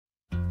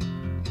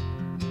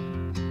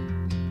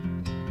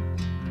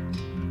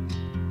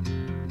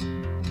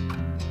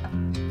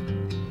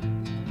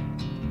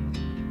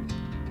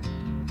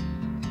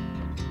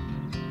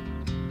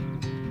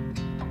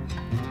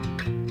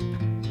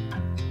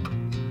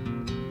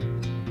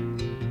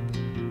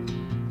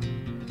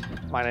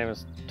My name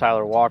is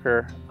Tyler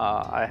Walker.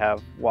 I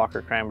have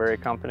Walker Cranberry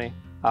Company.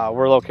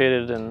 We're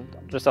located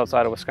just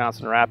outside of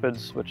Wisconsin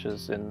Rapids, which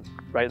is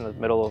right in the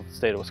middle of the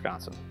state of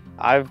Wisconsin.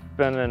 I've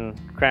been in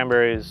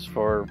cranberries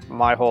for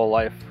my whole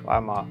life.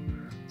 I'm a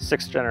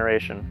sixth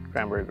generation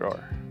cranberry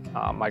grower.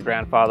 My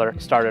grandfather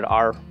started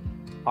our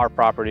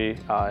property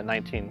in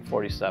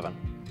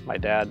 1947. My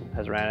dad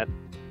has ran it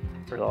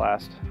for the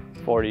last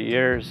 40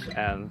 years,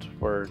 and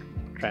we're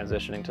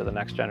transitioning to the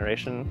next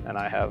generation, and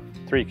I have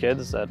 3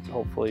 kids that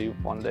hopefully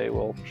one day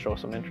will show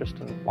some interest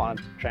and want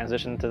to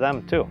transition to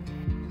them too.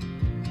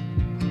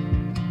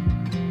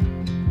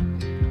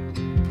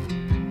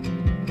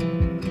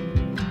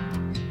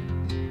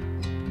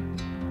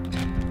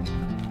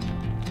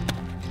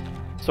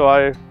 So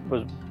I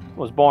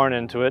was born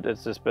into it.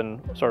 It's just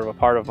been sort of a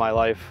part of my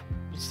life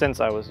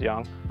since I was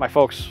young. My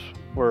folks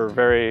were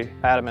very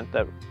adamant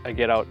that I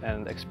get out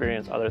and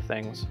experience other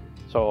things.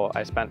 So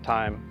I spent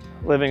time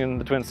living in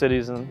the Twin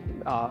Cities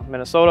in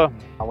Minnesota.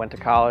 I went to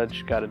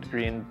college, got a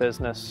degree in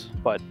business,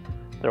 but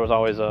there was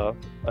always a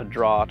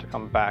draw to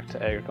come back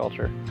to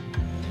agriculture.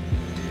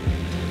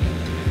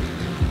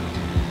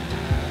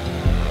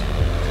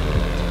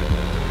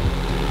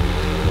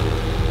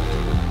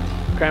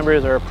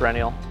 Cranberries are a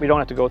perennial. We don't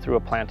have to go through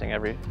a planting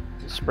every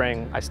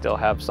spring. I still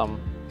have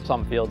some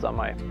fields on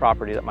my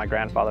property that my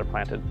grandfather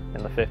planted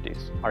in the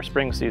 50s. Our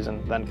spring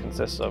season then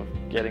consists of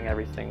getting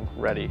everything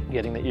ready,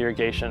 getting the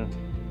irrigation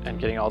and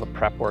getting all the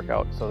prep work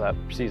out so that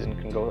season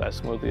can go as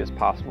smoothly as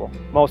possible.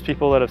 Most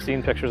people that have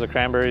seen pictures of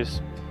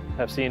cranberries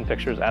have seen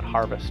pictures at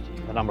harvest.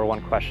 The number one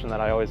question that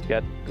I always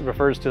get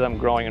refers to them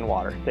growing in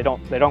water. They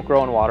don't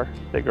grow in water,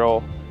 they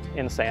grow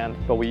in sand,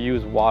 but we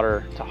use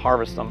water to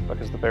harvest them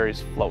because the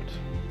berries float.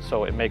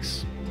 So it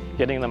makes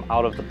getting them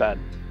out of the bed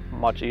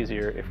much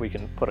easier if we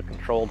can put a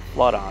controlled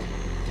flood on.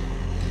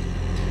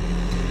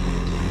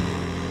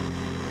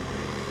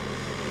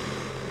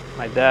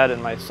 My dad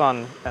and my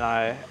son and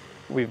I,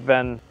 we've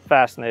been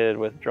fascinated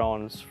with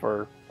drones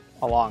for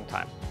a long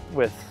time.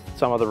 With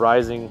some of the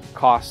rising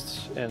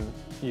costs in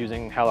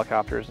using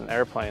helicopters and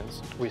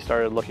airplanes, we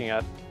started looking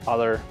at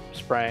other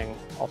spraying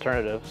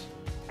alternatives.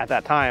 At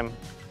that time,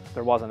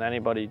 there wasn't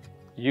anybody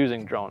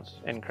using drones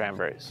in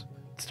cranberries.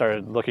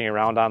 Started looking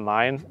around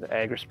online.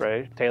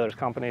 Agri, Taylor's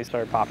company,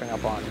 started popping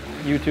up on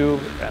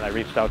YouTube, and I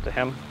reached out to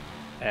him,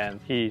 and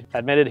he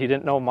admitted he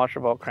didn't know much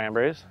about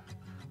cranberries,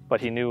 but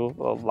he knew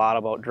a lot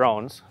about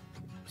drones.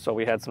 So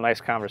we had some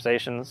nice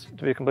conversations.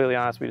 To be completely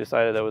honest, we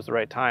decided it was the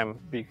right time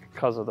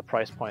because of the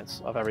price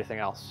points of everything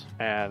else.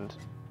 And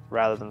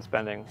rather than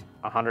spending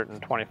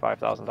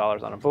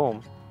 $125,000 on a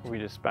boom, we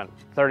just spent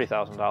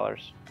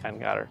 $30,000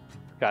 and got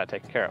it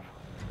taken care of.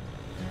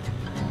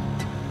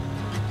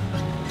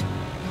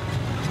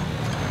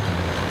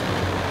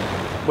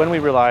 When we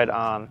relied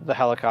on the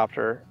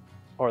helicopter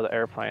or the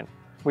airplane,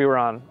 we were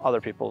on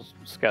other people's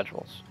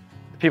schedules.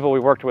 The people we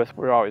worked with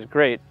were always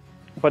great,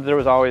 but there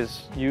was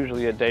always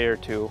usually a day or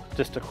two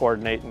just to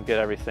coordinate and get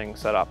everything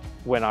set up.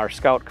 When our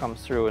scout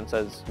comes through and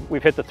says,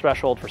 we've hit the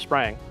threshold for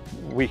spraying,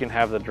 we can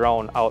have the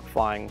drone out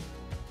flying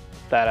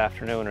that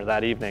afternoon or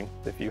that evening.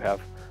 If you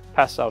have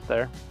pests out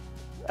there,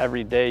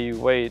 every day you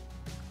wait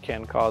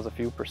can cause a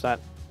few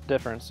percent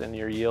difference in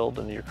your yield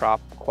and your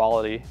crop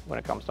quality when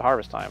it comes to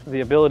harvest time. The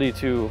ability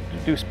to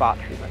do spot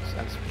treatments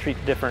and treat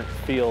different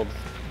fields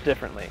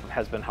differently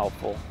has been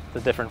helpful.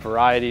 The different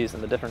varieties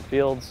and the different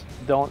fields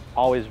don't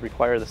always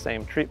require the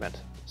same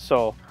treatment.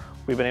 So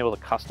we've been able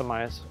to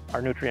customize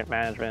our nutrient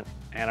management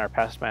and our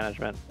pest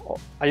management.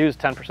 I use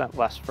 10%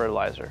 less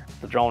fertilizer.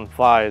 The drone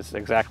flies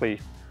exactly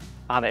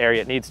on the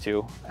area it needs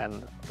to,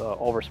 and the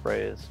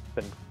overspray has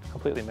been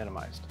completely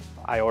minimized.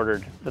 I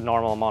ordered the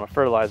normal amount of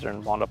fertilizer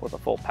and wound up with a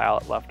full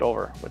pallet left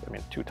over,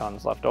 2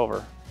 tons left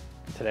over.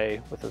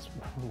 Today, with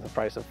the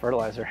price of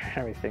fertilizer,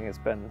 everything has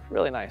been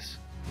really nice.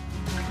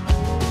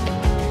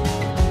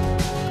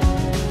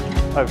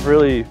 I've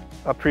really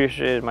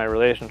appreciated my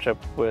relationship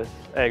with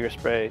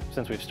Agri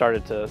since we've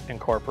started to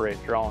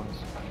incorporate drones.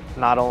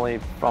 Not only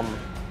from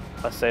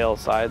a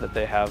sales side that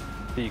they have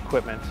the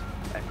equipment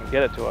and can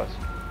get it to us,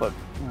 but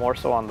more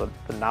so on the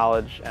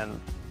knowledge and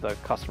the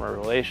customer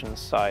relations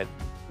side.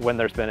 When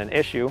there's been an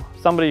issue,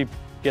 somebody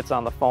gets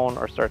on the phone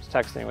or starts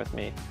texting with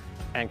me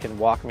and can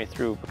walk me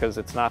through, because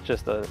it's not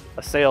just a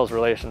sales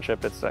relationship,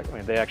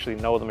 they actually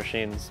know the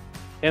machines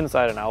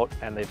inside and out,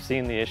 and they've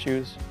seen the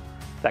issues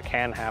that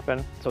can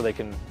happen, so they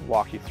can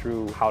walk you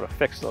through how to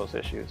fix those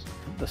issues.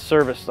 The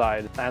service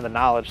side and the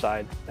knowledge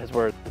side is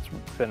where it's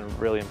been a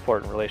really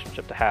important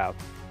relationship to have.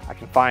 I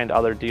can find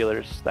other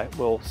dealers that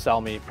will sell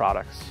me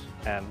products,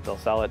 and they'll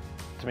sell it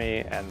to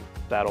me, and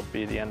that'll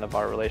be the end of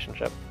our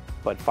relationship.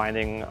 But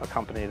finding a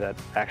company that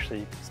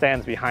actually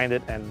stands behind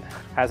it and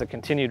has a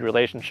continued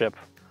relationship,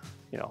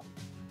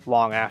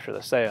 long after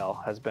the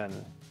sale it's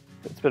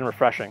been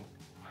refreshing.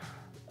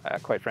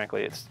 Quite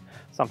frankly, it's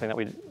something that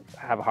we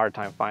have a hard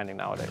time finding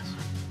nowadays.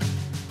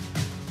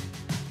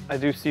 I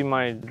do see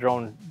my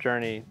drone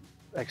journey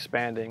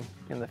expanding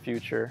in the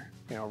future.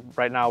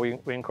 Right now we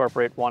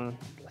incorporate one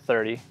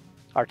 30.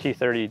 Our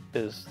T30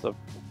 is the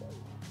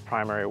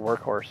primary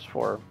workhorse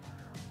for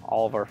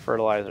all of our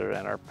fertilizer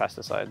and our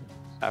pesticide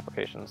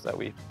applications that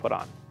we put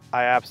on.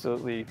 I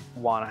absolutely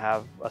want to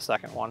have a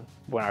second one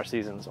when our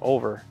season's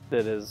over.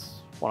 It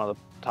is one of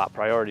the top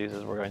priorities.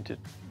 Is we're going to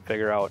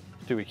figure out,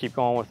 do we keep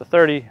going with the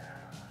 30?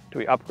 Do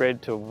we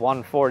upgrade to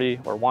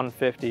 140 or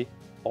 150?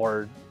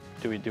 Or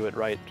do we do it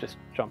right, just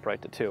jump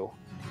right to 2?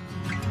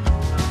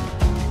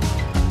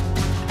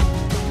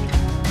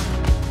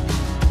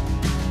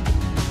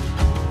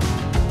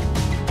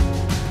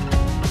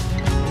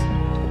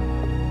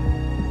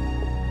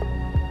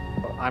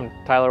 I'm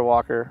Tyler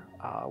Walker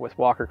with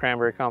Walker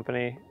Cranberry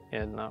Company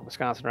in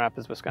Wisconsin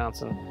Rapids,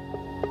 Wisconsin.